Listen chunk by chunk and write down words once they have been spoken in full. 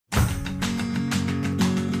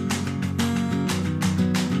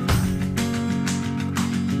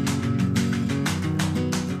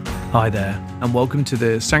Hi there, and welcome to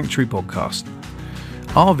the Sanctuary Podcast.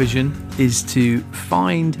 Our vision is to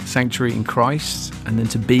find sanctuary in Christ and then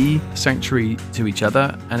to be sanctuary to each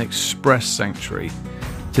other and express sanctuary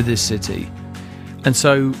to this city. And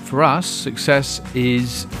so for us, success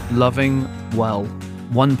is loving well,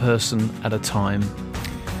 one person at a time.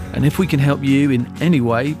 And if we can help you in any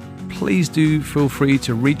way, please do feel free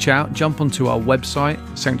to reach out, jump onto our website,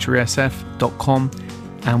 sanctuarysf.com,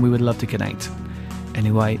 and we would love to connect.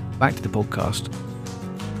 Anyway, back to the podcast.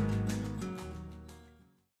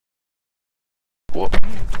 Whoa.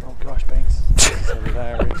 Oh gosh, Banks.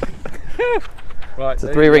 Right, It's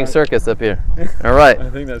a three-ring circus up here. All right. I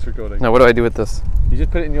think that's recording. Now what do I do with this? You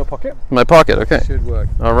just put it in your pocket? My pocket, okay. Should work.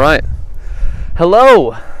 All right.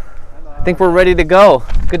 Hello. I think we're ready to go.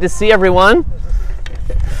 Good to see everyone.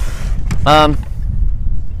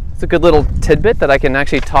 It's a good little tidbit that I can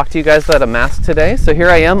actually talk to you guys without a mask today. So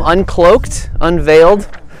here I am, uncloaked, unveiled,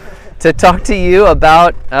 to talk to you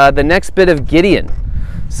about the next bit of Gideon.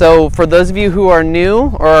 So for those of you who are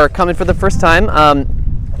new or are coming for the first time,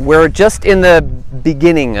 we're just in the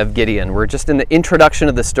beginning of Gideon. We're just in the introduction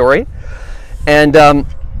of the story. And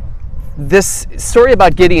this story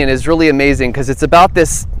about Gideon is really amazing because it's about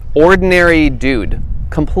this ordinary dude,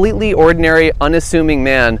 completely ordinary, unassuming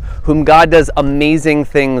man whom God does amazing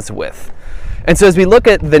things with. And so as we look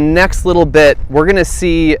at the next little bit, we're going to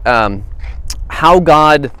see how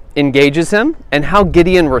God engages him and how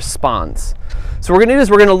Gideon responds. So what we're going to do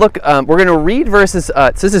is we're going to look, we're going to read verses,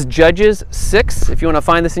 so this is Judges 6, if you want to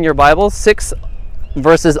find this in your Bible, 6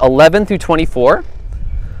 verses 11 through 24.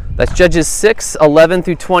 That's Judges 6, 11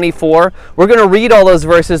 through 24. We're going to read all those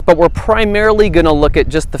verses, but we're primarily going to look at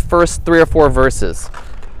just the first 3 or 4 verses.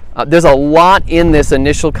 There's a lot in this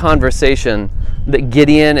initial conversation that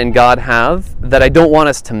Gideon and God have that I don't want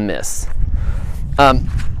us to miss.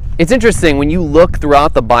 It's interesting, when you look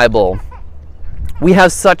throughout the Bible, we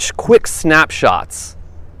have such quick snapshots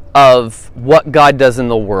of what God does in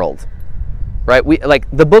the world. Right? Like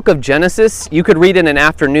the book of Genesis, you could read in an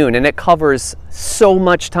afternoon and it covers so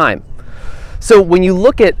much time. So when you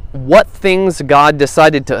look at what things God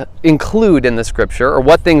decided to include in the scripture, or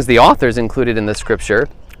what things the authors included in the scripture,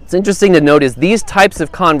 it's interesting to notice these types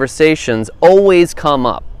of conversations always come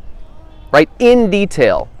up, right? In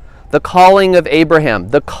detail. The calling of Abraham,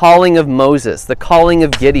 the calling of Moses, the calling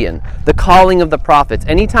of Gideon, the calling of the prophets.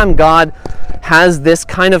 Anytime God has this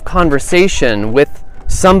kind of conversation with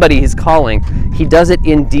somebody he's calling, he does it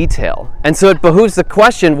in detail. And so it behooves the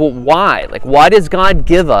question, well, why? Like, why does God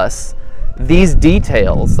give us these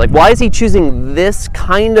details? Like, why is he choosing this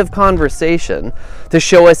kind of conversation to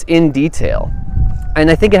show us in detail?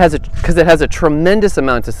 And I think because it has a tremendous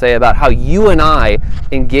amount to say about how you and I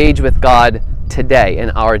engage with God today, in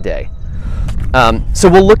our day. So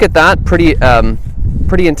we'll look at that pretty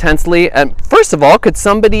intensely. And first of all, could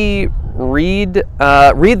somebody read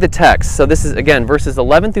the text? So this is, again, verses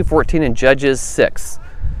 11 through 14 in Judges 6.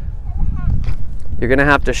 You're going to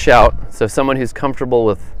have to shout, so someone who's comfortable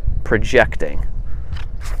with projecting.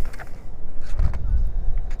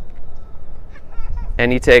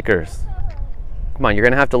 Any takers? Come on, you're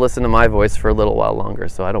going to have to listen to my voice for a little while longer,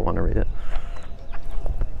 so I don't want to read it.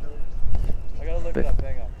 I gotta look it up,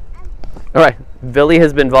 hang on. All right, Billy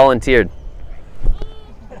has been volunteered.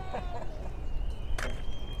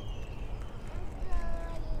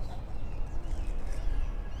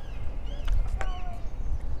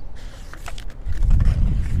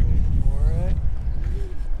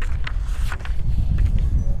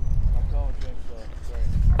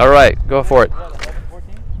 All right, go for it.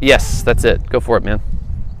 Yes, that's it. Go for it, man.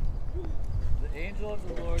 The angel of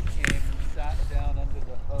the Lord came and sat down under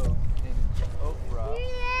the oak in Ophrah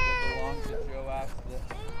that belonged to Joash the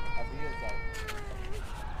Abiezrite,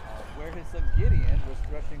 where his son Gideon was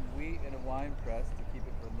threshing wheat in a winepress to keep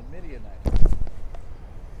it from the Midianites.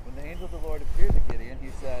 When the angel of the Lord appeared to Gideon, he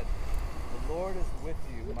said, "The Lord is with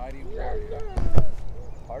you, mighty warrior."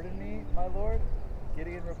 "Pardon me, my Lord,"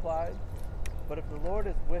 Gideon replied. "But if the Lord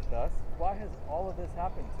is with us, why has all of this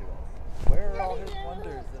happened to us? Where are all his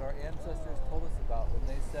wonders that our ancestors told us about when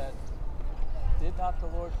they said, 'Did not the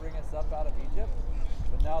Lord bring us up out of Egypt?'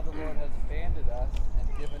 But now the Lord has abandoned us and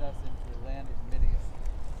given us into the land of Midian."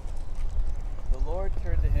 The Lord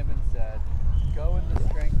turned to him and said, "Go in the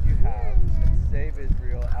strength you have and save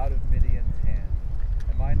Israel out of Midian's hand.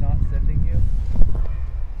 Am I not sending you?"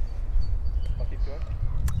 I'll keep going.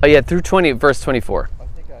 Oh yeah, through verse 24. I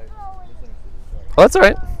think I misunderstood it, sorry. Oh, that's all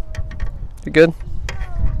right. You're good.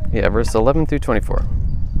 Yeah, verse 11 through 24.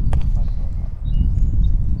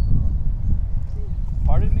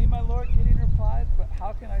 "Pardon me, my Lord," Gideon replied, "but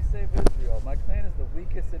how can I save Israel? My clan is the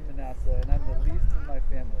weakest in Manasseh, and I'm the least in my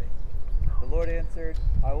family. The Lord answered,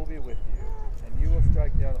 I will be with you, and you will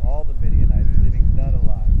strike down all the Midianites, leaving none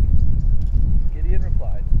alive. Gideon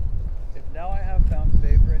replied, if now I have found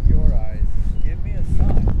favor in your eyes, give me a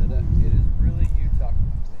sign that it is really you talking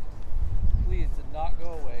to me. Please do not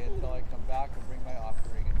go away until I come back and bring my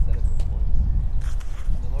offering and set it before you.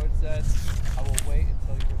 And the Lord said, I will wait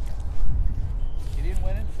until you return. Gideon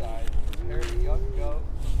went inside, prepared a young goat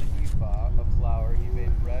from the ephah of flour he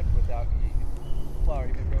made bread without yeast.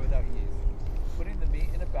 Putting the meat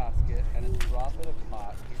in a basket and its broth in a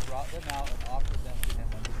pot, he brought them out and offered them to him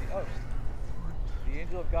under the oak. The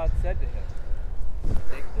angel of God said to him,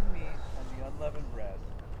 take the meat and the unleavened bread,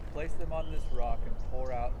 place them on this rock and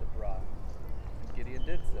pour out the broth. And Gideon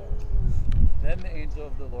did so. Then the angel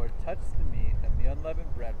of the Lord touched the meat and the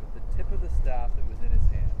unleavened bread with the tip of the staff that was in his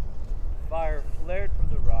hand. Fire flared from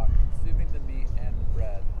the rock, consuming the meat and the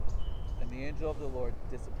bread, and the angel of the Lord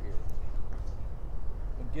disappeared.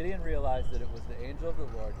 When Gideon realized that it was the angel of the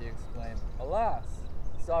Lord, he exclaimed, alas,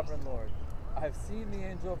 sovereign Lord, I have seen the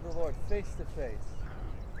angel of the Lord face to face.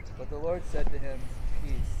 But the Lord said to him,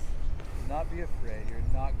 peace, do not be afraid, you're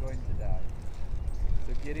not going to die.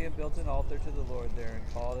 So Gideon built an altar to the Lord there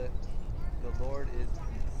and called it, the Lord is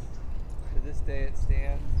peace. To this day it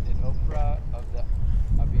stands in Ophrah of the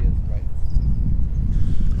Abiezrites.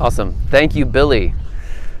 Awesome. Thank you, Billy.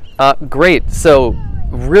 Great. So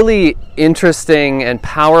really interesting and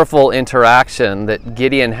powerful interaction that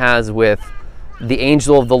Gideon has with the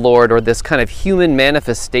angel of the Lord, or this kind of human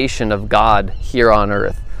manifestation of God here on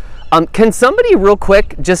earth. Can somebody real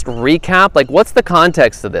quick just recap, like, what's the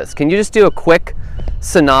context of this? Can you just do a quick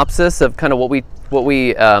synopsis of kind of what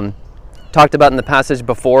we talked about in the passage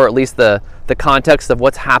before, or at least the context of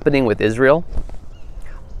what's happening with Israel?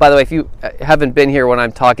 By the way, if you haven't been here when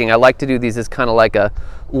I'm talking, I like to do these as kind of like a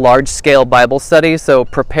large-scale Bible study, so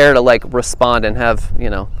prepare to like respond and have,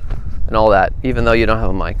 and all that, even though you don't have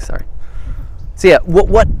a mic, sorry. So yeah,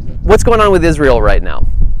 what's going on with Israel right now?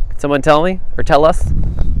 Can someone tell me, or tell us? They've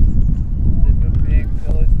been being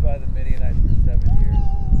pillaged by the Midianites for 7 years.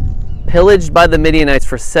 Pillaged by the Midianites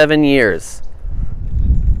for 7 years.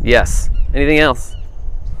 Yes. Anything else?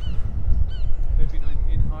 They've been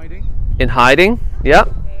in hiding. In hiding? Yep.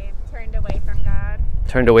 They've turned away from God.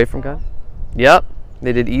 Turned away from God? Yep.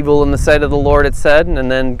 They did evil in the sight of the Lord, it said,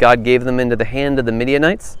 and then God gave them into the hand of the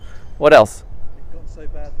Midianites. What else? It got so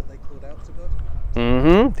bad that they called out to God.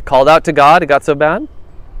 Mm-hmm. They called out to God. It got so bad.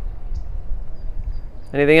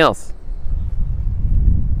 Anything else?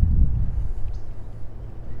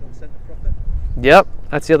 God sent a prophet. Yep.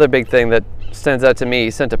 That's the other big thing that stands out to me.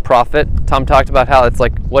 He sent a prophet. Tom talked about how it's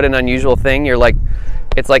like, what an unusual thing.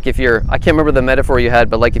 It's like if you're, I can't remember the metaphor you had,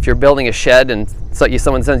 but like if you're building a shed and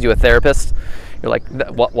someone sends you a therapist, you're like,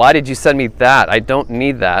 why did you send me that? I don't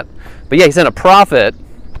need that. But yeah, he sent a prophet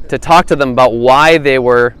to talk to them about why they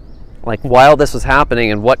were, like, while this was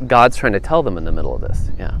happening and what God's trying to tell them in the middle of this.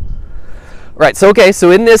 Yeah. Right. So, okay. So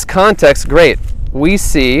in this context, great. We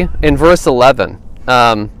see in verse 11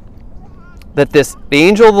 that the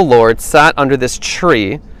angel of the Lord sat under this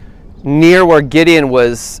tree near where Gideon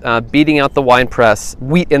was beating out the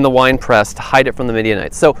wheat in the winepress to hide it from the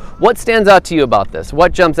Midianites. So what stands out to you about this?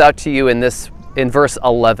 What jumps out to you in verse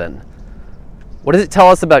 11? What does it tell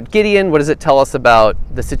us about Gideon? What does it tell us about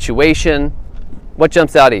the situation? What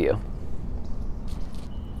jumps out at you?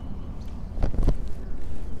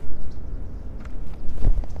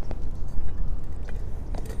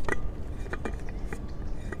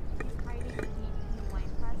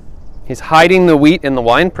 He's hiding the wheat in the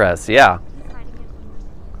winepress, yeah.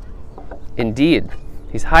 Indeed.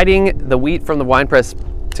 He's hiding the wheat from the winepress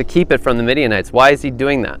to keep it from the Midianites. Why is he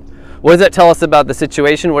doing that? What does that tell us about the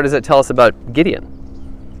situation? What does it tell us about Gideon?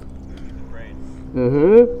 Afraid.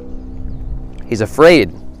 He's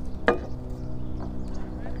afraid.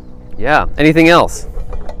 Yeah. Anything else?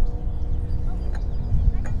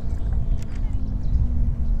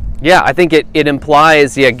 Yeah, I think it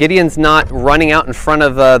implies, Gideon's not running out in front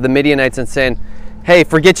of the Midianites and saying, hey,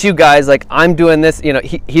 forget you guys, like, I'm doing this.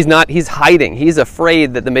 He's hiding. He's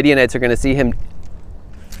afraid that the Midianites are going to see him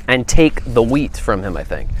and take the wheat from him, I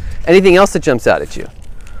think. Anything else that jumps out at you?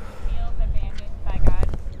 Feels abandoned by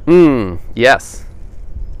God. Yes.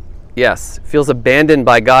 Yes, feels abandoned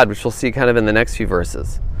by God, which we'll see kind of in the next few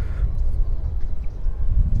verses.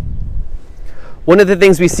 One of the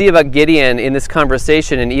things we see about Gideon in this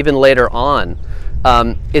conversation, and even later on,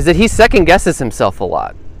 is that he second guesses himself a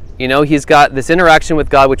lot. He's got this interaction with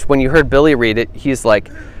God, which when you heard Billy read it, he's like,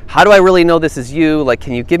 how do I really know this is you? Like,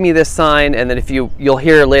 can you give me this sign? And then you'll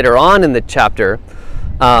hear later on in the chapter,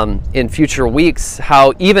 in future weeks,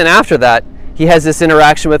 how even after that, he has this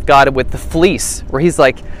interaction with God with the fleece, where he's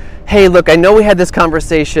like, hey, look, I know we had this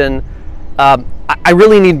conversation. I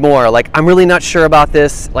really need more. Like, I'm really not sure about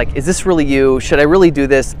this. Like, is this really you? Should I really do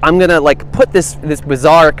this? I'm going to like put this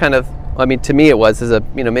bizarre kind of, I mean, to me it was, as a,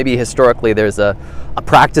 you know, maybe historically there's a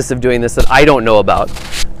practice of doing this that I don't know about,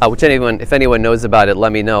 which if anyone knows about it,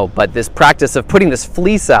 let me know. But this practice of putting this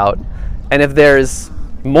fleece out, and if there's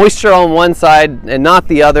moisture on one side and not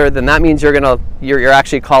the other, then that means you're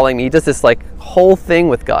actually calling me. He does this like whole thing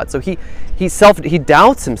with God. So he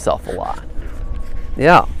doubts himself a lot.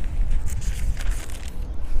 Yeah.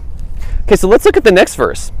 Okay, so let's look at the next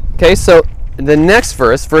verse. Okay, so the next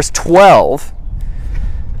verse, verse 12,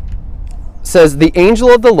 says, the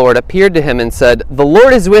angel of the Lord appeared to him and said, the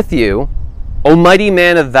Lord is with you, O mighty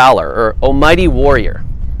man of valor, or O mighty warrior.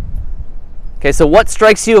 Okay, so what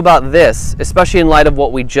strikes you about this, especially in light of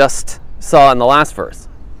what we just saw in the last verse?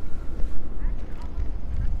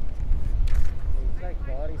 It's like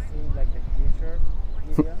God is seeing like the future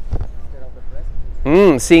Gideon instead of the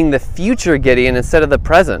present. Seeing the future Gideon instead of the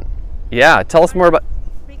present. Yeah, tell us more about...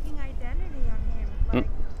 Speaking identity on him. Like,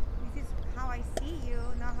 this is how I see you,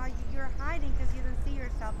 not how you're hiding because you don't see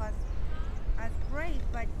yourself as great,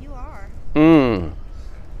 but you are.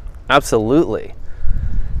 Absolutely.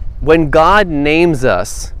 When God names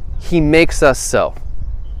us, he makes us so.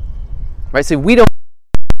 Right? So we don't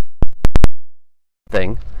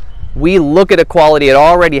thing. We look at a quality it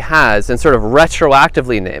already has and sort of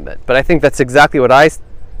retroactively name it. But I think that's exactly what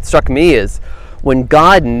struck me is when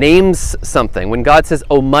God names something, when God says,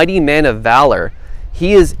 O mighty man of valor,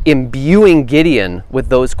 he is imbuing Gideon with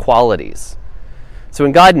those qualities. So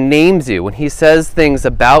when God names you, when he says things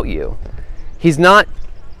about you, he's not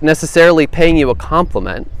necessarily paying you a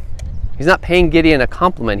compliment. He's not paying Gideon a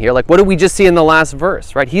compliment here. Like, what did we just see in the last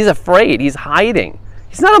verse, right? He's afraid. He's hiding.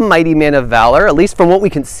 He's not a mighty man of valor, at least from what we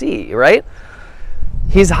can see, right?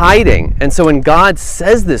 He's hiding. And so when God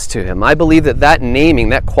says this to him, I believe that naming,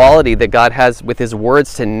 that quality that God has with his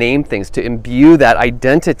words to name things, to imbue that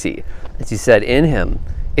identity, as he said, in him,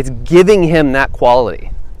 it's giving him that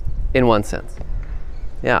quality in one sense.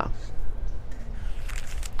 Yeah.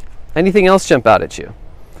 Anything else jump out at you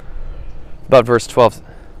about verse 12?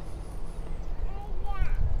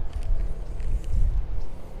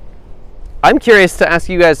 I'm curious to ask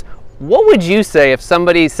you guys, what would you say if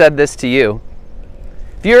somebody said this to you?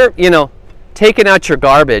 If you're, taking out your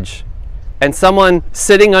garbage and someone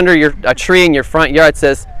sitting under a tree in your front yard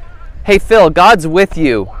says, hey, Phil, God's with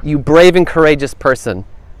you, you brave and courageous person.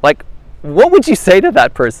 Like, what would you say to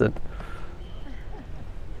that person?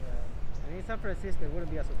 In San Francisco, it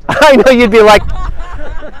wouldn't be a surprise. I know you'd be like,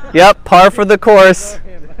 yep, par for the course.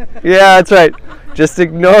 Yeah, that's right. Just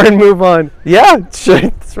ignore and move on. Yeah, sure,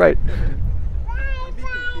 that's right. He'd be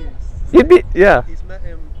confused. You'd be, yeah. He's met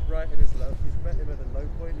him right in his low. He's met him at a low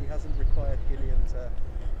point. He hasn't required Gideon to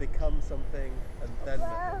become something and then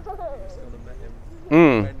met him. He's sort of met him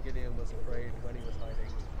when Gideon was afraid, when he was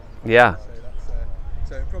hiding. Yeah.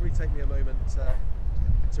 So it probably take me a moment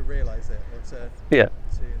to realise it or to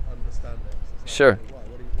understand it. So it's Sure. like,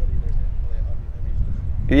 what do you do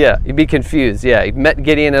here? Yeah, you'd be confused. Yeah, you met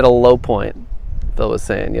Gideon at a low point. Phil was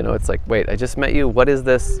saying, it's like, wait, I just met you. What is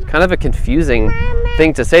this? Kind of a confusing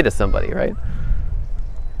thing to say to somebody, right?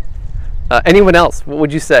 Anyone else? What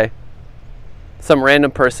would you say? Some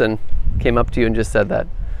random person came up to you and just said that.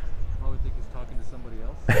 I would think he's talking to somebody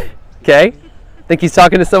else. Okay. Think he's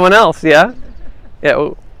talking to someone else, yeah? Yeah.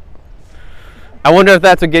 Well, I wonder if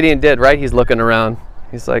that's what Gideon did, right? He's looking around.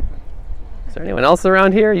 He's like, is there anyone else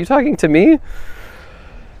around here? Are you talking to me?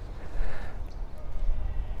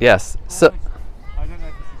 Yes. So. I don't know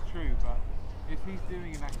if this is true, but if he's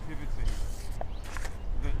doing an activity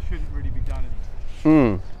that shouldn't really be done in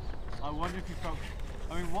there, I wonder if he felt,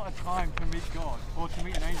 what a time to meet God, or to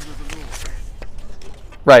meet an angel of the Lord.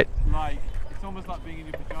 Right. Like, it's almost like being in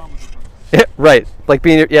your pajamas or something. Right. Like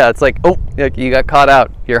being, it's like, oh, you got caught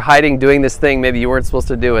out. You're hiding doing this thing maybe you weren't supposed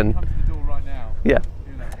to do. And Come to the door right now. yeah.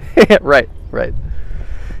 You know. Right.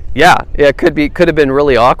 Yeah, it could have been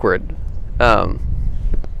really awkward.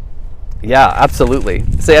 Yeah, absolutely.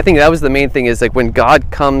 So I think that was the main thing is like when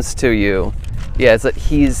God comes to you, it's that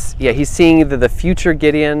he's seeing either the future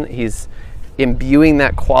Gideon, he's imbuing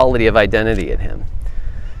that quality of identity in him.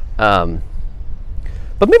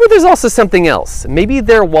 But maybe there's also something else. Maybe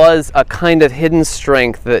there was a kind of hidden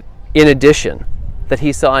strength that, in addition, that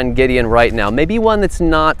he saw in Gideon right now. Maybe one that's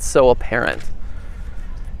not so apparent.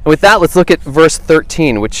 And with that, let's look at verse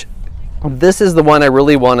 13, which this is the one I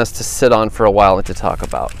really want us to sit on for a while and to talk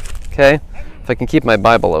about. Okay? If I can keep my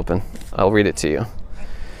Bible open, I'll read it to you.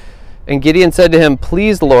 And Gideon said to him,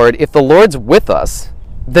 "Please, Lord, if the Lord's with us,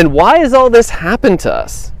 then why has all this happened to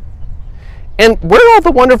us? And where are all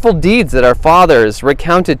the wonderful deeds that our fathers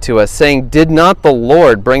recounted to us, saying, 'Did not the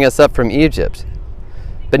Lord bring us up from Egypt?'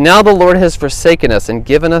 But now the Lord has forsaken us and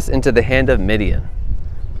given us into the hand of Midian."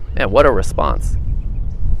 Man, what a response.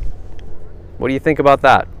 What do you think about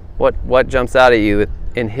that? What jumps out at you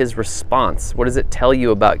in his response? What does it tell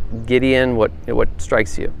you about Gideon? What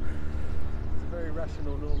strikes you? He's a very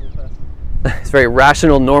rational, normal person. He's a very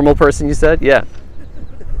rational, normal person, you said? Yeah.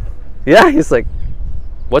 Yeah, he's like,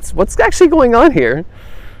 what's actually going on here?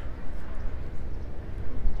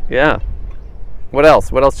 Yeah. What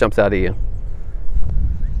else? What else jumps out at you?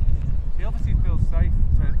 He obviously feels safe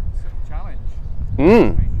to challenge.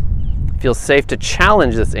 Feels safe to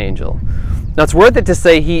challenge this angel. Now it's worth it to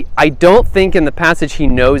say I don't think in the passage he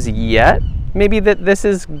knows yet maybe that this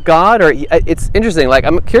is God, or it's interesting, like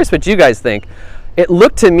I'm curious what you guys think. It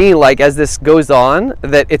looked to me like as this goes on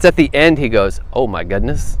that it's at the end he goes, "Oh my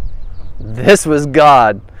goodness, this was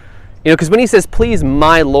God." Because when he says, "Please,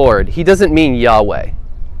 my Lord," he doesn't mean Yahweh.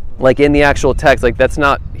 Like in the actual text, like that's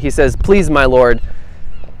not, he says, "Please, my Lord,"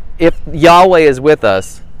 if Yahweh is with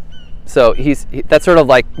us. So that's sort of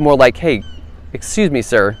like more like, "Hey, excuse me,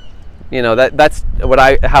 sir." That's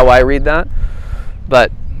how I read that.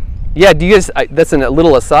 But yeah, do you guys? That's a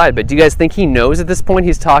little aside, but do you guys think he knows at this point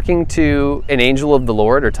he's talking to an angel of the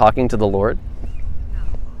Lord or talking to the Lord?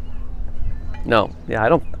 No. Yeah, I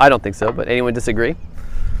don't think so. But anyone disagree? I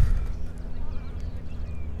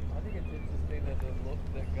think it's interesting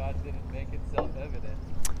that God didn't make it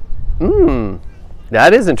self-evident.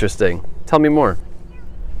 That is interesting. Tell me more.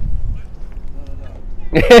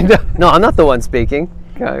 No. No, I'm not the one speaking.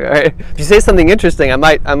 All right. If you say something interesting, I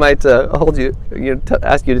might hold you,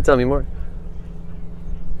 ask you to tell me more.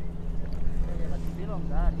 But still on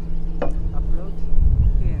that, approach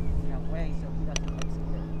him in a way so he doesn't get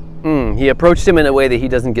scared. He approached him in a way that he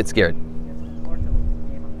doesn't get scared. It's comfortable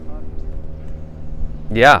with him and talking to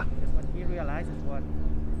him. Yeah. Because when he realizes what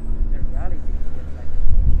the reality is, it's like,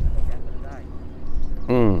 okay, I'm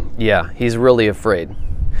gonna die. Yeah, he's really afraid.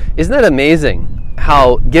 Isn't that amazing?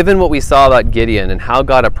 How, given what we saw about Gideon and how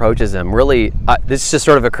God approaches him, really, this just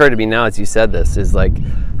sort of occurred to me now as you said this, is like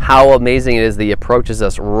how amazing it is that he approaches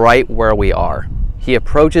us right where we are. He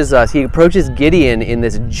approaches Gideon in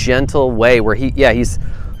this gentle way where he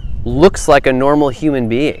looks like a normal human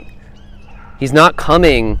being. He's not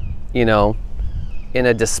coming, in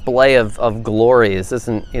a display of glory. This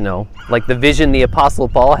isn't, like the vision the Apostle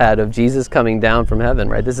Paul had of Jesus coming down from heaven,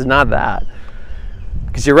 right? This is not that.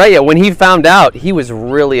 Because you're right, when he found out, he was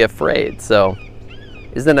really afraid. So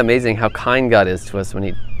isn't it amazing how kind God is to us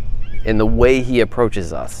in the way he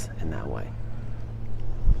approaches us in that way?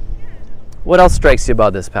 What else strikes you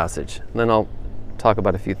about this passage? And then I'll talk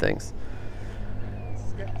about a few things.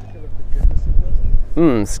 Skeptical of the goodness of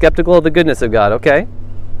God. Skeptical of the goodness of God, okay.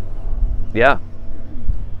 Yeah.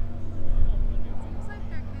 Seems like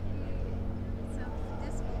there could be some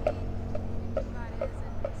disbelief in who God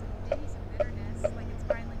is and maybe some bitterness, like it's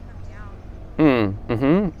finally coming out.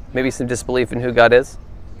 Maybe some disbelief in who God is?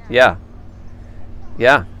 Yeah.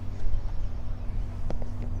 Yeah.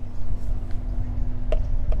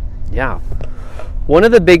 Yeah. One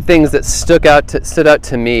of the big things that stood out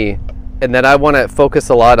to me and that I want to focus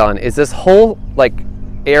a lot on is this whole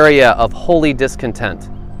area of holy discontent.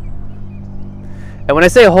 And when I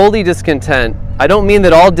say holy discontent, I don't mean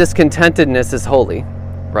that all discontentedness is holy,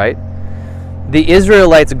 right? The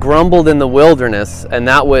Israelites grumbled in the wilderness, and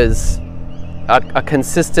that was a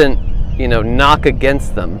consistent, knock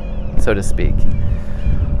against them, so to speak.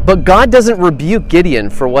 But God doesn't rebuke Gideon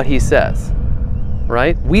for what he says,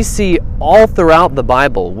 right? We see all throughout the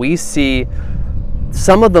Bible, we see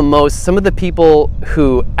some of the people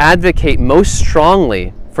who advocate most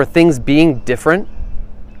strongly for things being different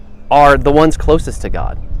are the ones closest to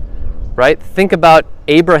God, right? Think about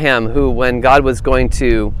Abraham, who, when God was going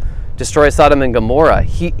to destroy Sodom and Gomorrah,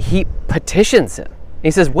 he petitions him.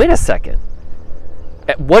 He says, wait a second.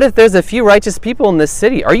 What if there's a few righteous people in this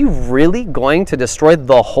city? Are you really going to destroy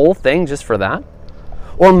the whole thing just for that?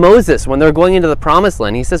 Or Moses, when they're going into the promised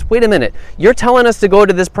land, he says, wait a minute, you're telling us to go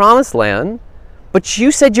to this promised land, but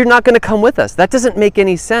you said you're not going to come with us. That doesn't make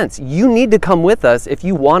any sense. You need to come with us if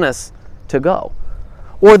you want us to go.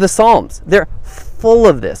 Or the Psalms, they're full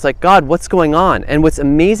of this. Like, God, what's going on? And what's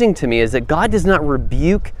amazing to me is that God does not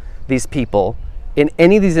rebuke these people in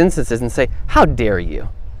any of these instances and say, how dare you?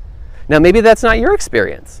 Now, maybe that's not your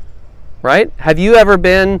experience, right? Have you ever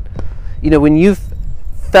been, when you've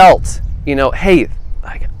felt, hey,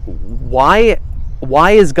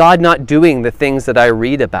 why is God not doing the things that I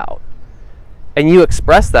read about? and you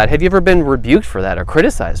express that, have you ever been rebuked for that or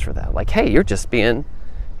criticized for that? Like, hey, you're just being,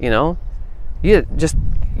 you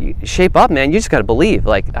shape up, man. You just got to believe.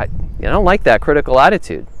 Like, I don't like that critical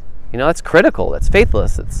attitude. That's critical. That's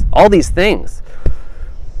faithless. It's all these things.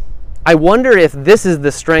 I wonder if this is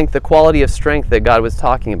the strength, the quality of strength that God was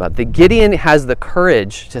talking about. That Gideon has the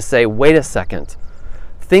courage to say, wait a second,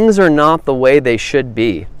 things are not the way they should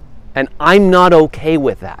be. And I'm not okay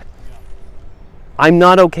with that. I'm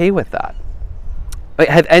not okay with that.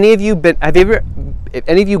 Have any of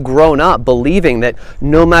you grown up believing that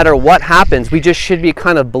no matter what happens, we just should be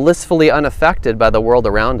kind of blissfully unaffected by the world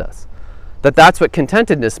around us? That's what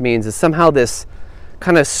contentedness means, is somehow this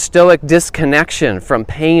kind of stoic disconnection from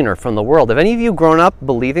pain or from the world. Have any of you grown up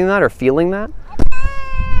believing that or feeling that?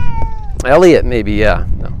 Elliot, maybe, yeah.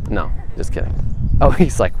 No, just kidding. Oh,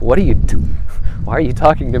 he's like, what are you doing? Why are you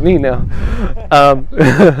talking to me now?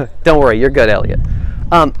 Don't worry, you're good, Elliot.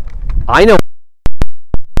 I know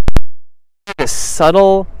this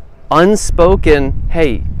subtle, unspoken,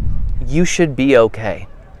 hey, you should be okay.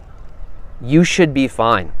 You should be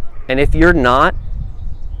fine. And if you're not,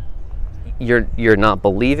 you're not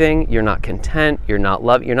believing, you're not content, you're not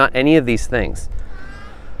loving, you're not any of these things.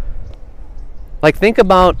 Like, think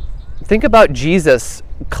about Jesus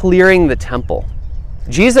clearing the temple.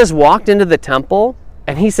 Jesus walked into the temple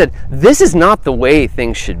and he said, this is not the way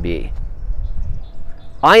things should be.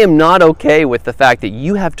 I am not okay with the fact that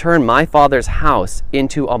you have turned my Father's house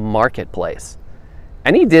into a marketplace.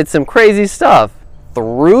 And he did some crazy stuff.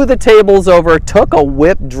 Threw the tables over, took a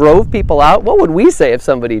whip, drove people out. What would we say if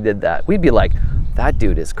somebody did that? We'd be like, that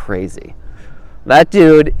dude is crazy. That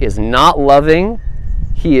dude is not loving.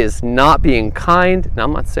 He is not being kind. Now,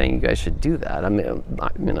 I'm not saying you guys should do that. I mean,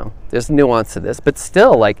 there's nuance to this, but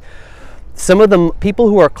still, like, some of the people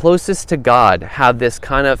who are closest to God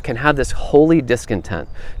can have this holy discontent.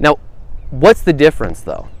 Now, what's the difference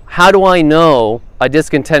though? How do I know a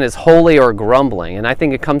discontent is holy or grumbling? And I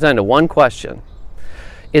think it comes down to one question.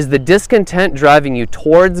 Is the discontent driving you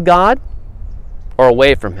towards God or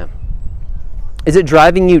away from Him? Is it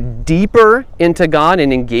driving you deeper into God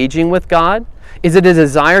and engaging with God? Is it a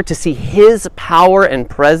desire to see His power and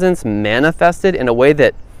presence manifested in a way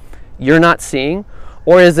that you're not seeing?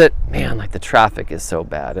 Or is it, man, like the traffic is so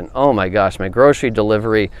bad, and oh my gosh, my grocery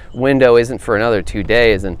delivery window isn't for another 2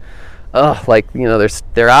 days, and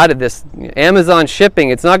they're out of this Amazon shipping.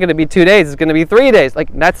 It's not going to be 2 days. It's going to be 3 days.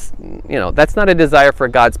 Like, that's not a desire for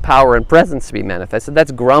God's power and presence to be manifested.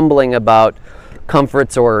 That's grumbling about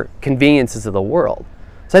comforts or conveniences of the world.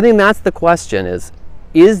 So I think that's the question: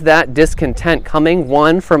 is that discontent coming,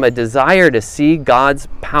 one, from a desire to see God's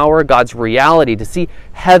power, God's reality, to see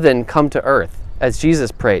heaven come to earth, as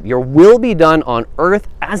Jesus prayed, your will be done on earth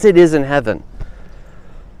as it is in heaven.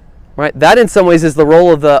 Right? That in some ways is the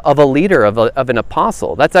role of a leader, of an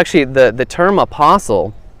apostle. That's actually, the term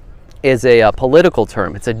apostle is a political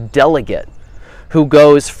term. It's a delegate who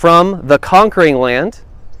goes from the conquering land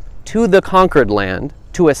to the conquered land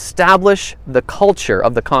to establish the culture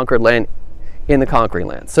of the conquered land in the conquering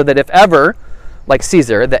land. So that if ever, like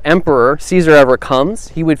Caesar, the emperor, Caesar ever comes,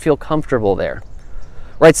 he would feel comfortable there.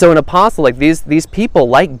 Right? So an apostle, like these people,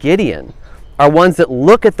 like Gideon, are ones that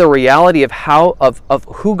look at the reality of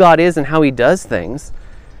who God is and how He does things,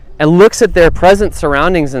 and looks at their present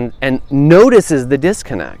surroundings and notices the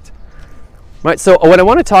disconnect. Right? So what I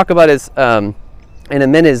want to talk about is, in a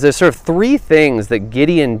minute, is there's sort of three things that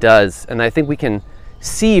Gideon does, and I think we can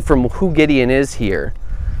see from who Gideon is here,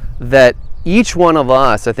 that each one of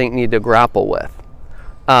us, I think, need to grapple with.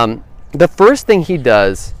 The first thing he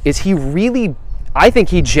does is I think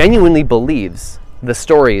he genuinely believes the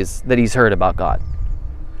stories that he's heard about God.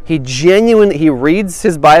 He reads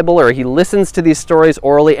his Bible, or he listens to these stories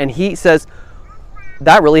orally, and he says,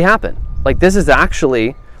 that really happened. Like, this is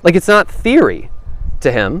actually, like, it's not theory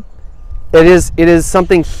to him. It is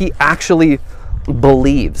something he actually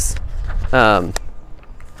believes. And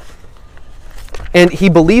he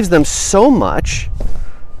believes them so much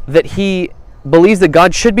that he believes that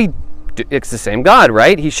God should be, it's the same God,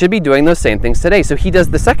 right? He should be doing those same things today. So he does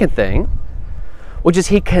the second thing, which is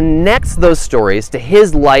he connects those stories to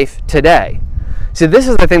his life today. So this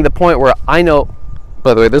is, I think, the point where I know,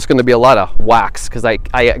 by the way, there's going to be a lot of whacks, because I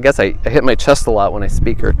guess I hit my chest a lot when I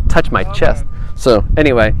speak, or touch my chest. So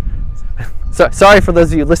anyway, sorry for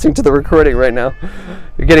those of you listening to the recording right now.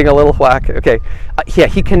 You're getting a little whack. Okay. Yeah,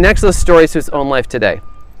 he connects those stories to his own life today.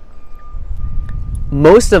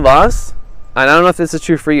 Most of us, and I don't know if this is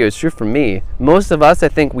true for you, it's true for me, most of us, I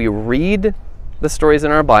think, we read the stories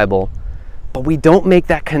in our Bible, but we don't make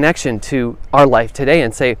that connection to our life today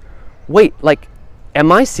and say, wait, like,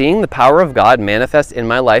 am I seeing the power of God manifest in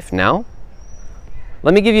my life now?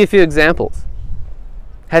 Let me give you a few examples.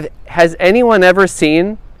 Has anyone ever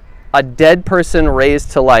seen a dead person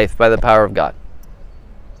raised to life by the power of God?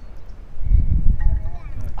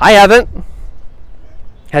 I haven't.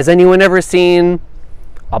 Has anyone ever seen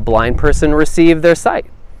a blind person receive their sight?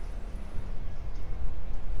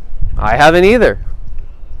 I haven't either.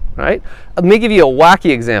 Right? Let me give you a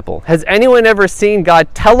wacky example. Has anyone ever seen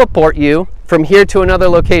God teleport you from here to another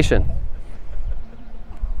location?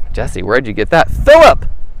 Jesse, where'd you get that? Philip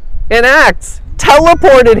in Acts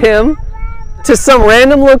teleported him to some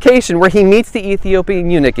random location where he meets the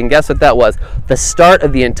Ethiopian eunuch. And guess what that was? The start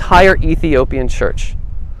of the entire Ethiopian church.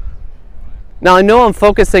 Now, I know I'm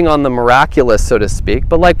focusing on the miraculous, so to speak,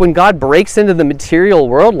 but like when God breaks into the material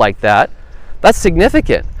world like that, that's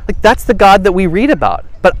significant. Like that's the God that we read about.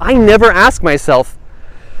 But I never ask myself,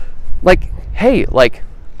 like, hey, like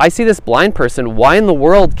I see this blind person, why in the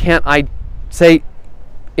world can't I say,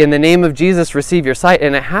 in the name of Jesus, receive your sight,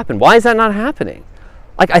 and it happened? Why is that not happening?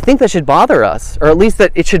 Like, I think that should bother us, or at least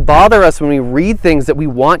that it should bother us when we read things that we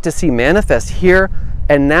want to see manifest here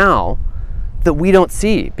and now that we don't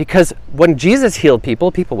see. Because when Jesus healed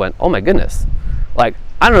people, people went, oh my goodness, like,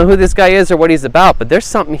 I don't know who this guy is or what he's about, but there's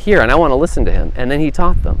something here and I want to listen to him. And then he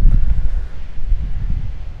taught them.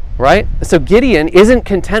 Right? So Gideon isn't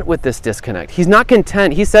content with this disconnect. He's not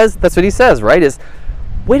content. He says, that's what he says, right? Is,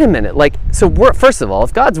 wait a minute, like, so first of all,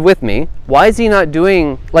 if God's with me, why is he not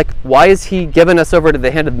doing, like, why is he giving us over to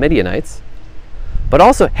the hand of the Midianites? But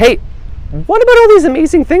also, hey, what about all these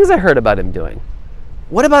amazing things I heard about him doing?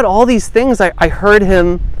 What about all these things I heard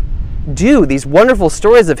him do? These wonderful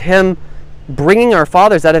stories of him bringing our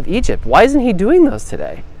fathers out of Egypt. Why isn't he doing those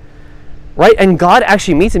today? Right? And God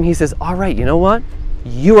actually meets him. He says, all right, you know what?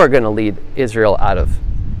 You are going to lead Israel out of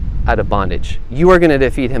bondage. You are going to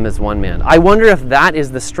defeat him as one man. I wonder if that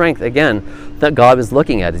is the strength, again, that God was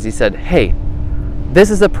looking at, as he said, hey, this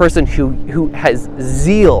is a person who has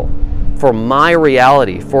zeal for my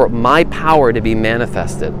reality, for my power to be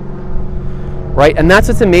manifested. Right? And that's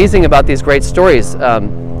what's amazing about these great stories.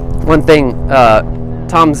 One thing,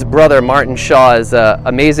 Tom's brother, Martin Shaw, is an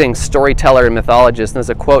amazing storyteller and mythologist. And there's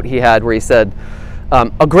a quote he had where he said,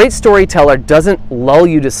 a great storyteller doesn't lull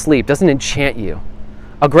you to sleep, doesn't enchant you.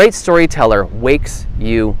 A great storyteller wakes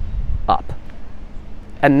you up.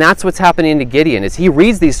 And that's what's happening to Gideon, is he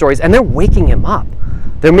reads these stories and they're waking him up.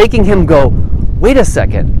 They're making him go, wait a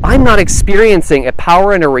second, I'm not experiencing a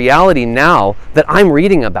power and a reality now that I'm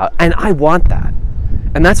reading about, and I want that.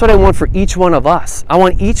 And that's what I want for each one of us. I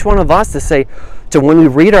want each one of us to say, when we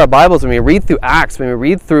read our Bibles, when we read through Acts, when we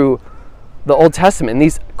read through the Old Testament, and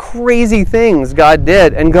these crazy things God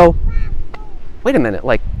did, and go, wait a minute,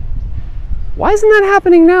 like, why isn't that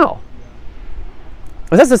happening now?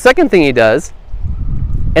 Well, that's the second thing he does.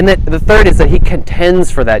 And then the third is that he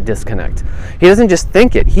contends for that disconnect. He doesn't just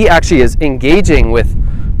think it. He actually is engaging with,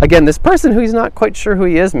 again, this person who he's not quite sure who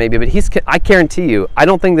he is maybe, but I guarantee you, I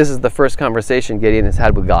don't think this is the first conversation Gideon has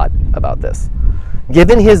had with God about this.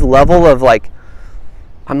 Given his level of like,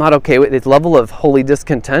 I'm not okay with his level of holy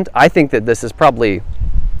discontent, I think that this is probably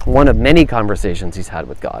one of many conversations he's had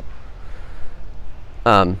with God.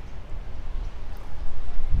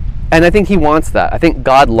 And I think he wants that. I think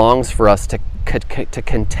God longs for us to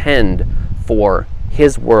contend for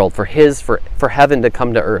his world, for heaven to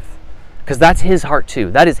come to earth, because that's his heart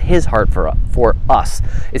too. That is his heart for us,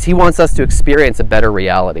 is he wants us to experience a better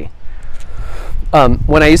reality.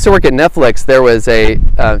 When I used to work at Netflix, there was a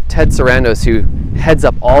Ted Sarandos who heads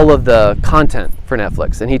up all of the content for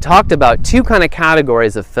Netflix, and he talked about two kind of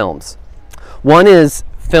categories of films. One is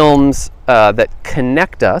films that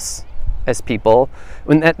connect us as people.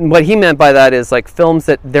 What he meant by that is like films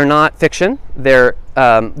that they're not fiction. They're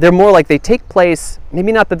more like they take place,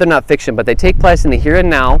 maybe not that they're not fiction, but they take place in the here and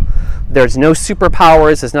now. There's no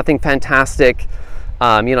superpowers. There's nothing fantastic.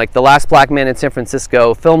 Like The Last Black Man in San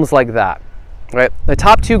Francisco, films like that. Right? The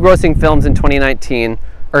top two of the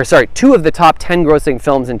top 10 grossing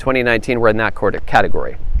films in 2019 were in that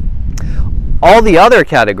category. All the other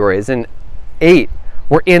categories, in 8,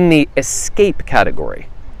 were in the escape category.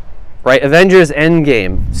 Right? Avengers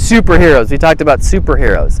Endgame, superheroes. We talked about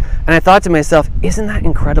superheroes. And I thought to myself, isn't that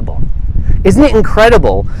incredible? Isn't it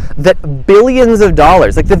incredible that billions of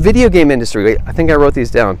dollars, like the video game industry, I think I wrote these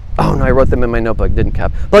down. Oh no, I wrote them in my notebook, didn't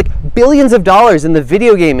cap. But like billions of dollars in the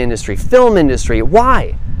video game industry, film industry.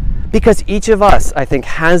 Why? Because each of us, I think,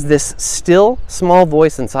 has this still small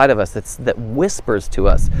voice inside of us that whispers to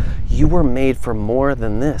us, you were made for more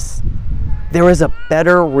than this. There is a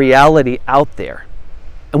better reality out there.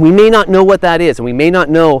 And we may not know what that is, and we may not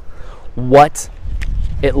know what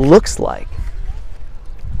it looks like,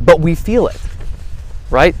 but we feel it,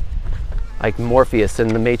 right? like Morpheus in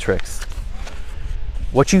the Matrix.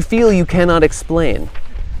 What you feel you cannot explain,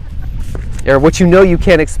 or what you know you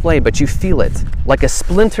can't explain, but you feel it, like a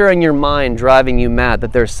splinter in your mind driving you mad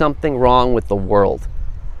that there's something wrong with the world.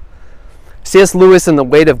 C.S. Lewis in The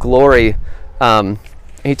Weight of Glory,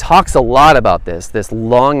 he talks a lot about this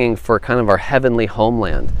longing for kind of our heavenly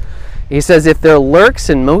homeland. He says, if there lurks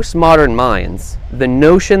in most modern minds the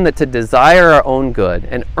notion that to desire our own good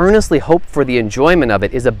and earnestly hope for the enjoyment of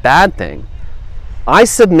it is a bad thing, I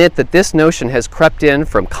submit that this notion has crept in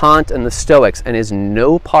from Kant and the Stoics and is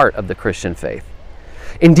no part of the Christian faith.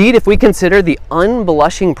 Indeed, if we consider the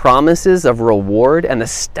unblushing promises of reward and the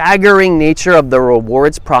staggering nature of the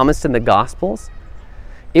rewards promised in the Gospels,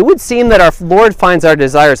 it would seem that our Lord finds our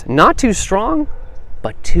desires not too strong,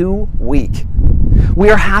 but too weak. We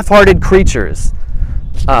are half-hearted creatures,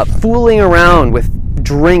 fooling around with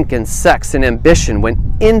drink and sex and ambition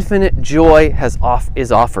when infinite joy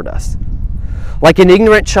is offered us. Like an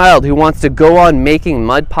ignorant child who wants to go on making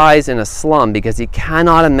mud pies in a slum because he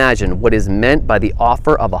cannot imagine what is meant by the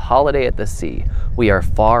offer of a holiday at the sea, we are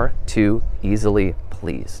far too easily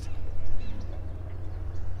pleased.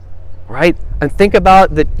 Right? And think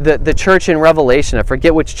about the church in Revelation. I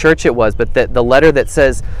forget which church it was, but the letter that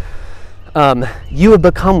says, you have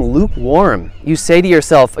become lukewarm. You say to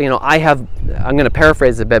yourself, I'm going to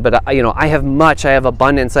paraphrase a bit, but I have much, I have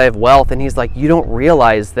abundance, I have wealth. And he's like, you don't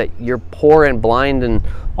realize that you're poor and blind and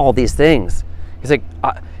all these things. He's like,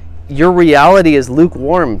 your reality is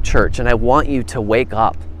lukewarm, church, and I want you to wake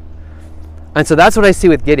up. And so that's what I see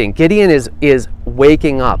with Gideon. Gideon is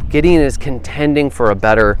waking up. Gideon is contending for a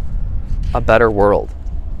better world.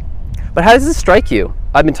 But how does this strike you?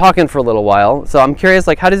 I've been talking for a little while, so I'm curious,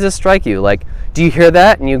 how does this strike you? Do you hear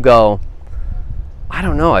that and you go, I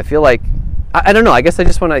don't know, I feel like, I don't know, I guess I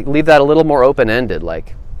just want to leave that a little more open-ended,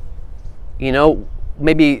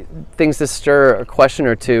 maybe things to stir a question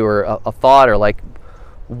or two or a thought, or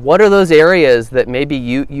what are those areas that maybe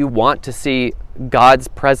you want to see God's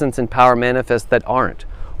presence and power manifest that aren't?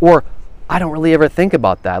 Or, I don't really ever think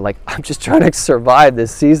about that, I'm just trying to survive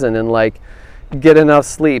this season and get enough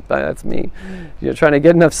sleep. That's me. You're trying to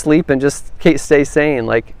get enough sleep and just stay sane.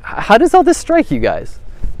 How does all this strike you guys?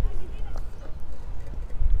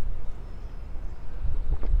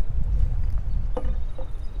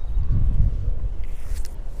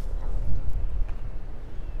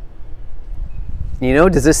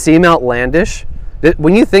 Does this seem outlandish?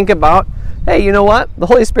 When you think about, hey, you know what? The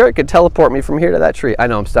Holy Spirit could teleport me from here to that tree. I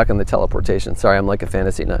know I'm stuck in the teleportation. Sorry, I'm like a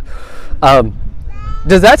fantasy nut.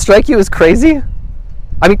 Does that strike you as crazy?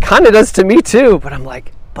 I mean, kind of does to me too, but I'm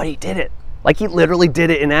like, but he did it. He literally did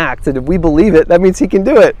it in Acts, and if we believe it, that means he can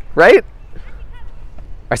do it, right?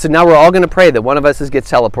 All right, so now we're all going to pray that one of us gets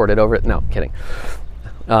teleported over it. No, kidding.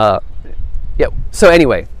 Yeah, so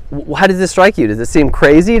anyway, how does this strike you? Does it seem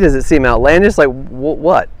crazy? Does it seem outlandish?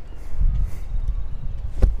 What?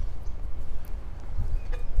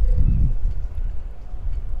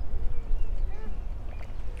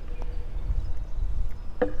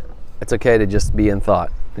 It's okay to just be in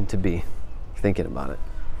thought and to be thinking about it.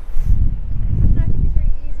 I think it's very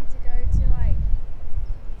easy to go to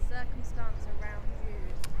circumstance around you,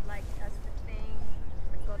 as the thing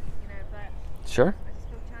that God, but Sure. I just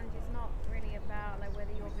feel challenge is not really about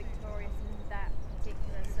whether you're victorious in that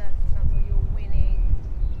particular circumstance or you're winning,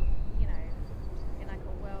 in a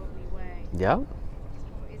worldly way. Yeah.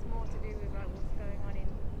 It's more to do with what's going on in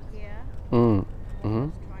here. Mm-hmm.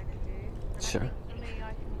 Trying to do. And Sure. I think for me,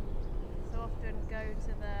 I can so often go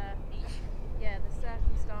to the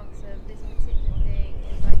circumstance of this particular thing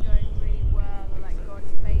is going really well, or God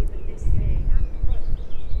favoured this thing,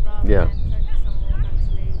 rather Yeah. than focus on what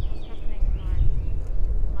actually what's happening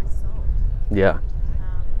in my soul. Yeah.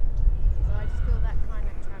 So I just feel that kind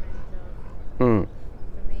of challenge of, for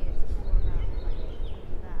me, it's more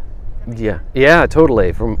about that. Yeah,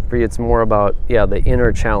 totally. For you, it's more about the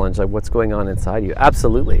inner challenge, what's going on inside you.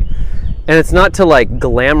 Absolutely. And it's not to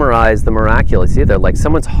glamorize the miraculous either.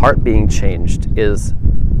 Someone's heart being changed is,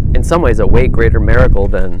 in some ways, a way greater miracle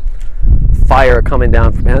than fire coming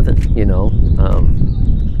down from heaven.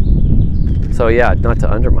 So yeah, not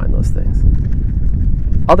to undermine those things.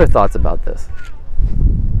 Other thoughts about this? I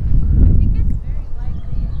think it's very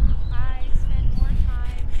likely I spend more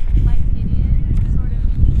time like Gideon, sort of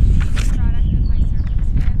being a product of my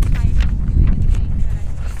circumstance, fighting, doing the things that I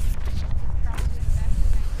think is probably the best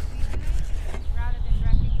thing I could be doing, rather than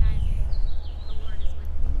recognizing the Lord is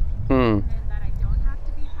with me and that I don't have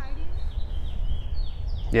to be hiding.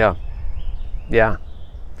 Yeah,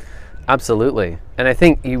 absolutely. And I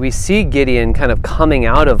think we see Gideon kind of coming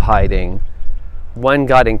out of hiding when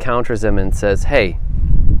God encounters him and says, hey,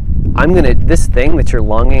 this thing that you're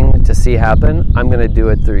longing to see happen, I'm going to do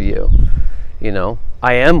it through you. You know,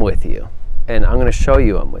 I am with you, and I'm going to show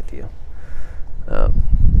you I'm with you. I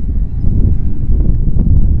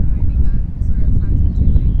think that sort of ties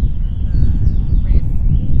into like the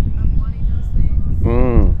risk of wanting those things.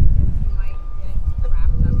 Mm. Because you might get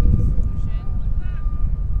wrapped up in the solution,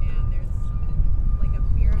 and there's like a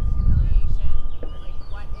fear of humiliation. Like,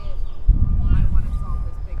 what if I want to solve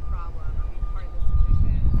this big problem or be part of the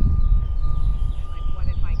solution? And like, what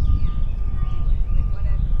if I can't do it? Like, what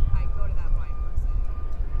if I go to that blind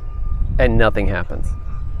person? And nothing happens.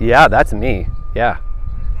 Yeah, that's me. Yeah. Like,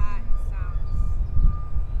 that sounds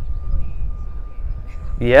really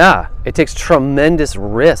humiliating. Yeah, it takes tremendous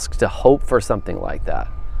risk to hope for something like that.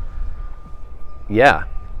 Yeah,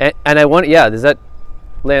 and I want, yeah, does that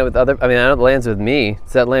land with other, I mean, I know it lands with me,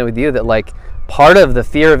 does that land with you, that like part of the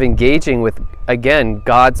fear of engaging with, again,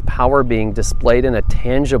 God's power being displayed in a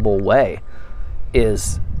tangible way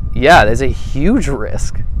is, yeah, there's a huge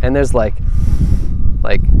risk. And there's like,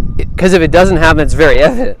 because if it doesn't happen, it's very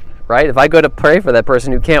evident, right? If I go to pray for that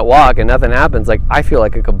person who can't walk and nothing happens, like I feel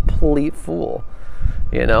like a complete fool,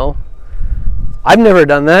 you know? I've never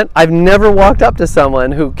done that. I've never walked up to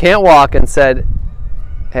someone who can't walk and said,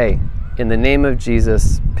 hey, in the name of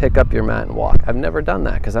Jesus, pick up your mat and walk. I've never done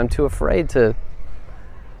that because I'm too afraid to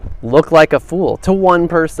look like a fool to one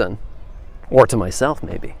person or to myself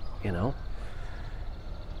maybe, you know?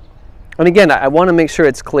 And again, I want to make sure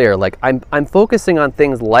it's clear. Like I'm focusing on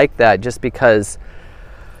things like that just because,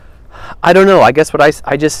 I don't know, I guess what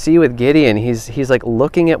I just see with Gideon, he's like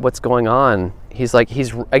looking at what's going on. He's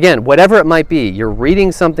again, whatever it might be, you're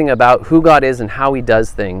reading something about who God is and how he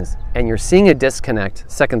does things, and you're seeing a disconnect.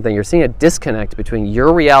 Second thing, you're seeing a disconnect between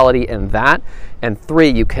your reality and that. And 3,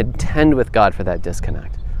 you contend with God for that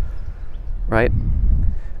disconnect, right?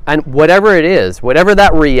 And whatever it is, whatever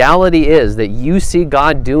that reality is that you see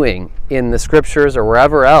God doing in the scriptures or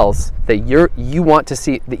wherever else that you want to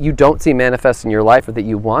see, that you don't see manifest in your life or that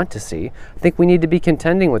you want to see, I think we need to be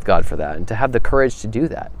contending with God for that and to have the courage to do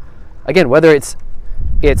that. Again, whether it's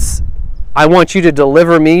I want you to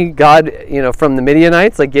deliver me, God, you know, from the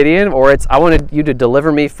Midianites like Gideon, or it's I wanted you to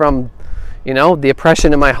deliver me from, you know, the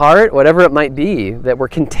oppression in my heart, whatever it might be, that we're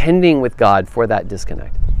contending with God for that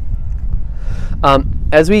disconnect.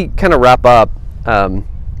 As we kind of wrap up,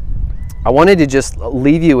 I wanted to just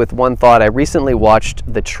leave you with one thought. I recently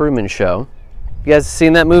watched The Truman Show. You guys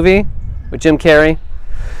seen that movie with Jim Carrey?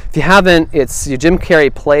 If you haven't, it's Jim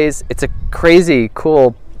Carrey plays. It's a crazy,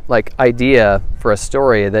 cool like idea for a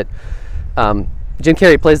story that Jim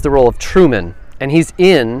Carrey plays the role of Truman, and he's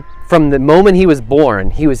in from the moment he was born.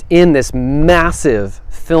 He was in this massive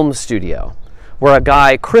film studio where a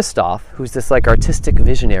guy, Christoph, who's this like artistic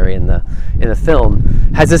visionary in the film,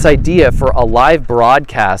 has this idea for a live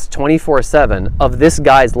broadcast 24/7 of this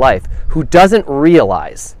guy's life, who doesn't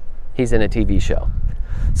realize he's in a TV show.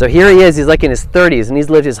 So here he is, he's like in his 30s, and he's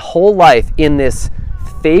lived his whole life in this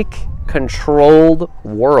fake, controlled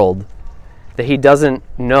world that he doesn't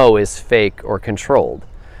know is fake or controlled.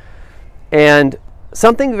 And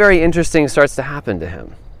something very interesting starts to happen to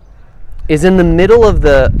him. Is in the middle of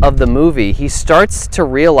the movie, he starts to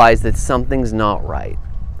realize that something's not right.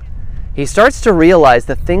 He starts to realize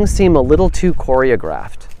that things seem a little too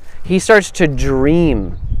choreographed. He starts to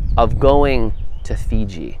dream of going to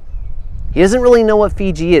Fiji. He doesn't really know what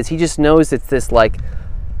Fiji is. He just knows it's this like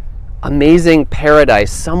amazing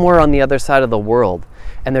paradise somewhere on the other side of the world.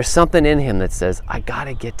 And there's something in him that says, I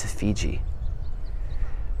gotta get to Fiji.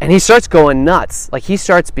 And he starts going nuts. Like he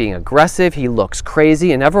starts being aggressive, he looks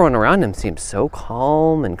crazy, and everyone around him seems so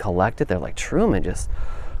calm and collected. They're like, Truman, just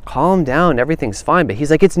calm down, everything's fine. But he's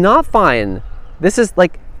like, it's not fine. This is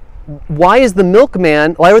like, why is the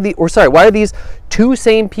milkman, why are these two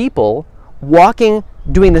same people walking,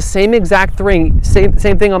 doing the same exact thing, same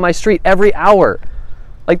thing on my street every hour?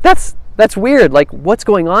 Like that's weird. Like what's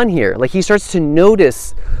going on here? Like he starts to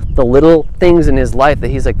notice the little things in his life that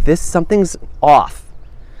he's like, something's off.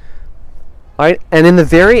 All right, and in the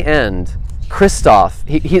very end, Christoph,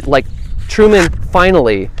 he like Truman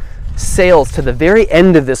finally sails to the very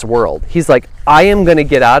end of this world. He's like, I am going to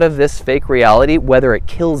get out of this fake reality,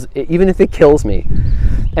 even if it kills me.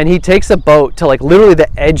 And he takes a boat to like literally the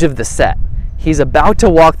edge of the set. He's about to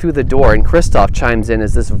walk through the door, and Christoph chimes in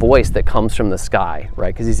as this voice that comes from the sky,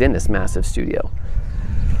 right? Because he's in this massive studio.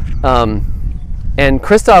 And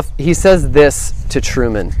Christoph, he says this to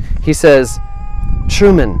Truman. He says,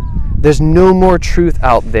 Truman, there's no more truth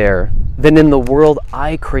out there than in the world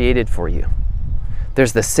I created for you.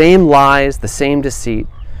 There's the same lies, the same deceit,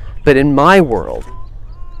 but in my world,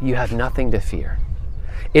 you have nothing to fear.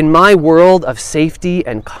 In my world of safety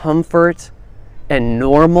and comfort and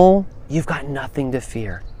normal, you've got nothing to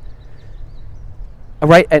fear. All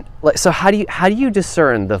right? And so how do you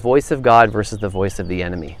discern the voice of God versus the voice of the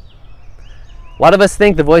enemy? A lot of us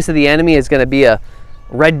think the voice of the enemy is going to be a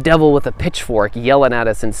red devil with a pitchfork yelling at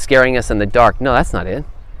us and scaring us in the dark. No, that's not it.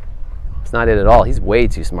 It's not it at all. He's way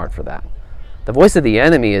too smart for that. The voice of the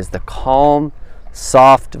enemy is the calm,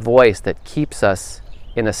 soft voice that keeps us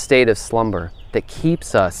in a state of slumber, that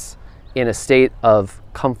keeps us in a state of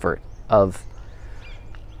comfort, of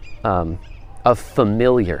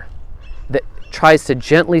familiar, that tries to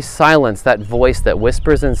gently silence that voice that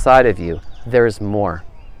whispers inside of you, there's more.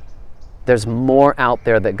 There's more out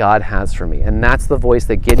there that God has for me. And that's the voice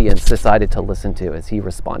that Gideon decided to listen to as he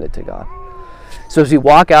responded to God. So as you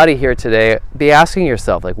walk out of here today, be asking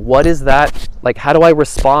yourself, like, what is that? Like, how do I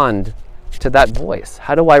respond to that voice?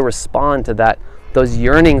 How do I respond to those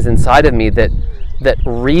yearnings inside of me that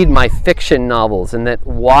read my fiction novels and that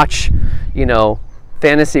watch,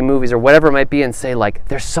 fantasy movies or whatever it might be, and say, like,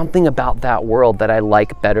 there's something about that world that I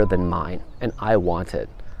like better than mine, and I want it.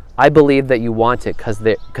 I believe that you want it because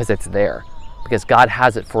it's there, because God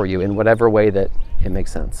has it for you in whatever way that it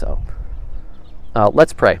makes sense. So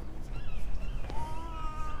let's pray.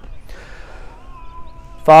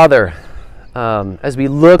 Father, as we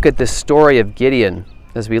look at this story of Gideon,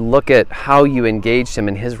 as we look at how you engaged him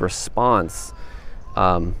in his response,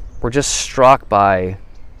 we're just struck by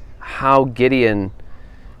how Gideon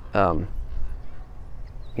has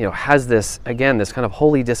this kind of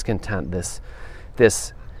holy discontent,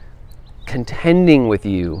 this contending with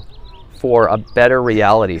you for a better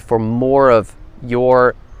reality, for more of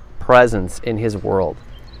your presence in his world.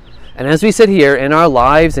 And as we sit here in our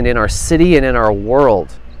lives and in our city and in our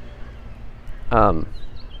world,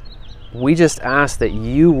 we just ask that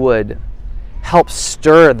you would help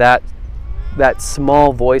stir that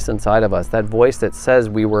small voice inside of us, that voice that says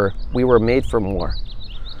we were made for more.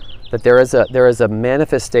 That there is a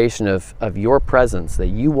manifestation of your presence, that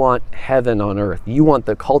you want heaven on earth. You want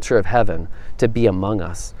the culture of heaven to be among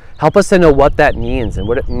us. Help us to know what that means and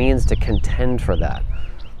what it means to contend for that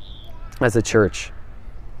as a church.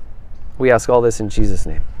 We ask all this in Jesus'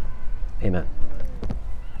 name. Amen.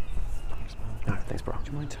 Thanks, bro.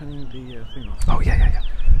 Do you mind turning the thing off? Oh, yeah.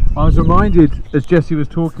 I was reminded, as Jesse was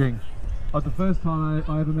talking, of the first time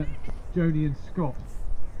I ever met Joni and Scott,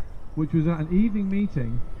 which was at an evening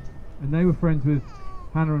meeting, and they were friends with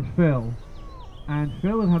Hannah and Phil, and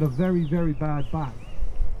Phil had a very, very bad back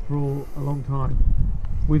for a long time,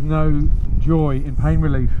 with no joy in pain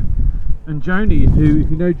relief. And Joni, who,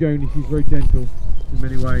 if you know Joni, she's very gentle in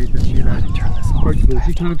many ways, and approachable.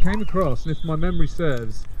 She kind of came across, and if my memory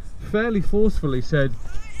serves, fairly forcefully said,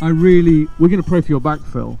 we're going to pray for your back,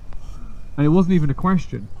 Phil. And it wasn't even a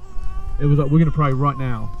question. It was like, we're going to pray right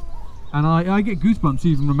now. And I get goosebumps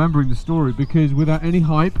even remembering the story, because without any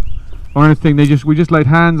hype or anything, we just laid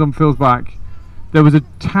hands on Phil's back. There was a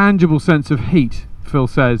tangible sense of heat, Phil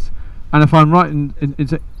says. And if I'm right,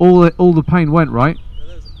 all the pain went, right?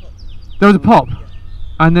 There was a pop.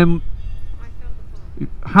 And then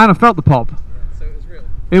Hannah felt the pop. So it was real.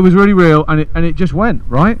 It was really real, and it just went,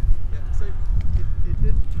 right? Yeah. So it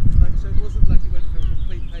didn't so it wasn't like it went from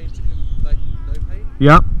complete pain to no pain.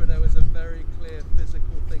 Yeah. But there was a very clear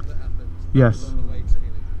physical thing that happened. Yes. On the way to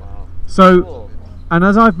healing. Wow. So, Cool. and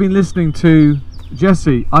as I've been listening to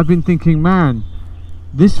Jesse, I've been thinking, man,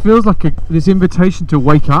 this feels like this invitation to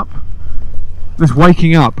wake up. This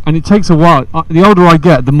waking up, and it takes a while. The older I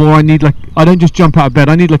get, the more I need, I don't just jump out of bed,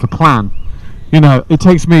 I need a plan. It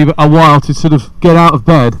takes me a while to sort of get out of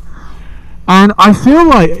bed. And I feel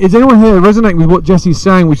like, is anyone here resonating with what Jesse's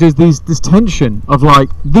saying, which is this tension of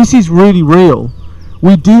this is really real.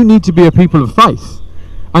 We do need to be a people of faith.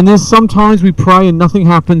 And there's sometimes we pray and nothing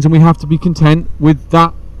happens and we have to be content with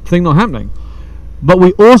that thing not happening. But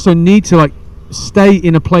we also need to stay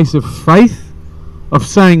in a place of faith, of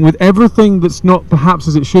saying with everything that's not perhaps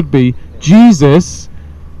as it should be, Jesus,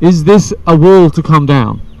 is this a wall to come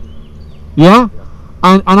down? Yeah?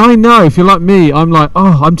 And I know, if you're like me, I'm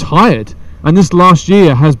I'm tired. And this last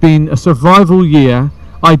year has been a survival year.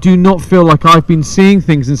 I do not feel like I've been seeing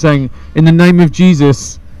things and saying, in the name of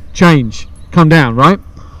Jesus, change, come down, right?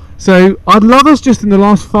 So I'd love us just in the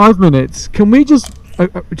last 5 minutes, can we just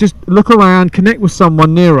look around, connect with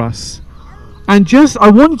someone near us, and I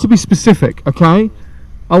want you to be specific, okay?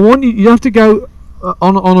 I want you have to go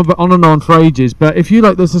on and on for ages, but if you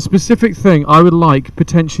there's a specific thing I would like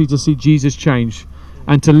potentially to see Jesus change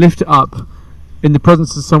and to lift it up in the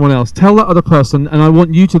presence of someone else. Tell that other person, and I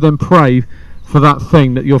want you to then pray for that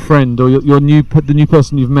thing that your friend or the new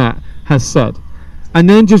person you've met has said, and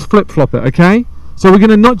then just flip-flop it, okay? So we're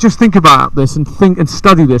going to not just think about this and think and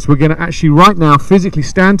study this. We're going to actually right now physically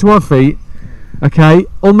stand to our feet, okay,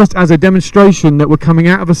 almost as a demonstration that we're coming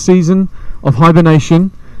out of a season of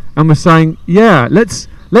hibernation, and we're saying, yeah, let's.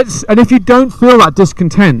 And if you don't feel that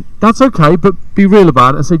discontent, that's okay, but be real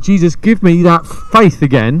about it and say, Jesus, give me that faith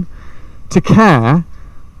again to care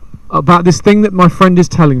about this thing that my friend is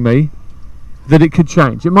telling me that it could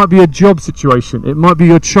change. It might be a job situation, it might be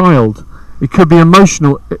your child, it could be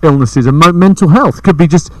emotional illnesses and mental health, it could be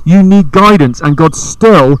just you need guidance and God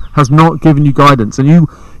still has not given you guidance, and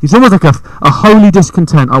it's almost like a holy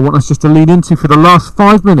discontent I want us just to lean into for the last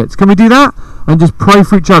 5 minutes. Can we do that? And just pray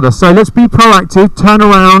for each other. So let's be proactive, turn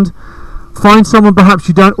around, find someone perhaps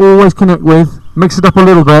you don't always connect with, mix it up a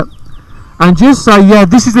little bit, and just say, yeah,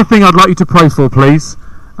 this is the thing I'd like you to pray for, please.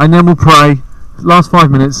 And then we'll pray last 5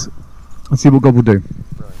 minutes and see what God will do.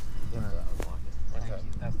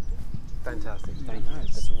 Fantastic. Thank you.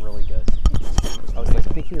 That's really good. I was like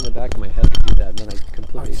thinking in the back of my head to do that, and then I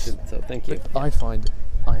completely didn't. So thank you. I find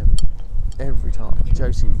I am every time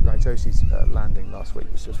Josie's landing last week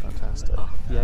was just fantastic.